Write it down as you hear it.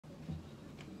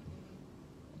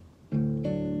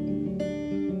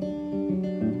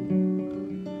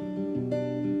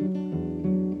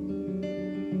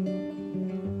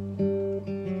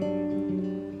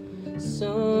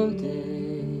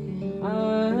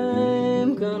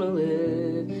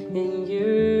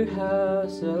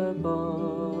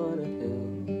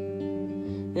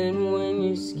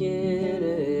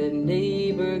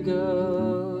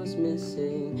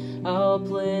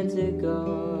plant a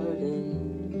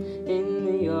garden in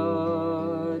the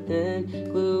yard, then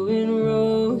gluing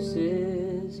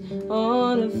roses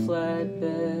on a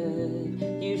flatbed.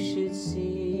 You should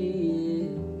see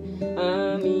it,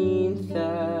 I mean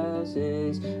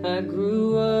thousands. I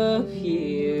grew up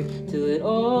here till it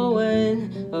all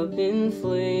went up in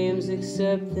flames,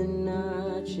 except the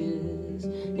notches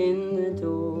in the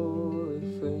door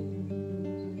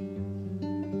frames.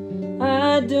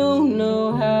 I don't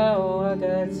know how I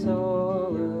got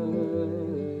taller.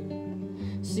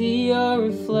 See your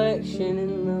reflection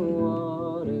in the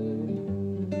water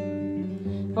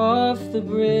off the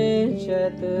bridge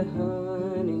at the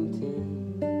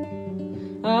Huntington.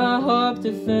 I hopped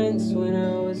a fence when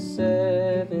I was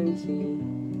 17.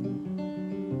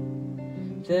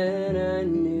 Then I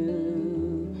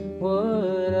knew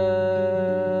what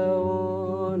I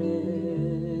wanted.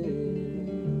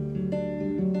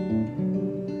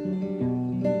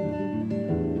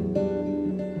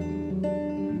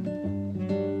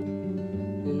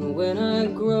 And when I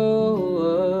grow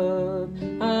up,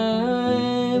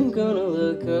 I'm gonna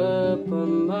look up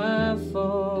on my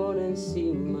phone and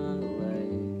see my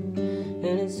life,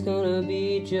 and it's gonna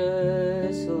be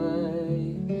just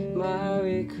like my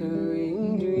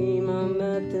recurring dream. I'm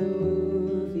at the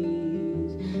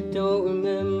movies, don't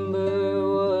remember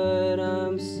what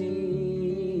I'm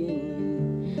seeing.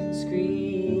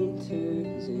 Screen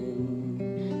turns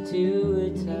into a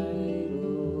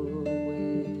tidal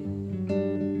wave,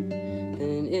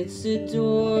 then it's a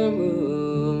dorm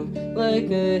room like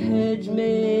a hedge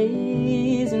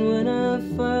maze. And when I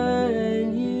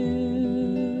find you,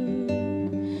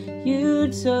 you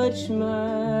touch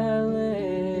my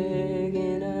leg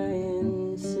and I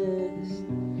insist,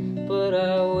 but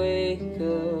I wake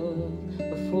up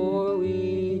before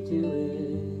we do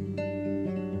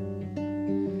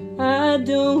it. I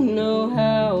don't know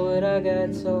how, but I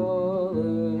got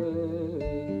taller.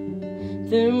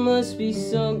 There must be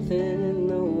something in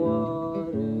the water.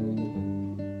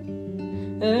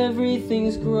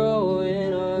 Everything's growing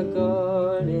in our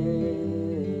garden.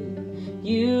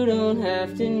 You don't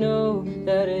have to know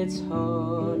that it's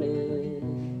haunted.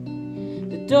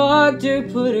 The doctor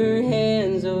put her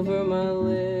hands over my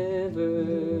liver.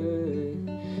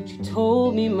 She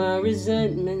told me my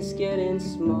resentment's getting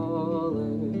smaller.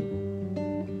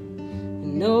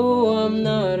 And no, I'm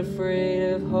not afraid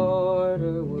of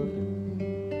harder work.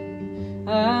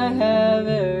 I have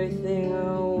everything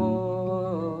I want.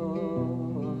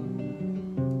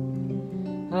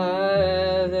 I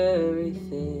have everything.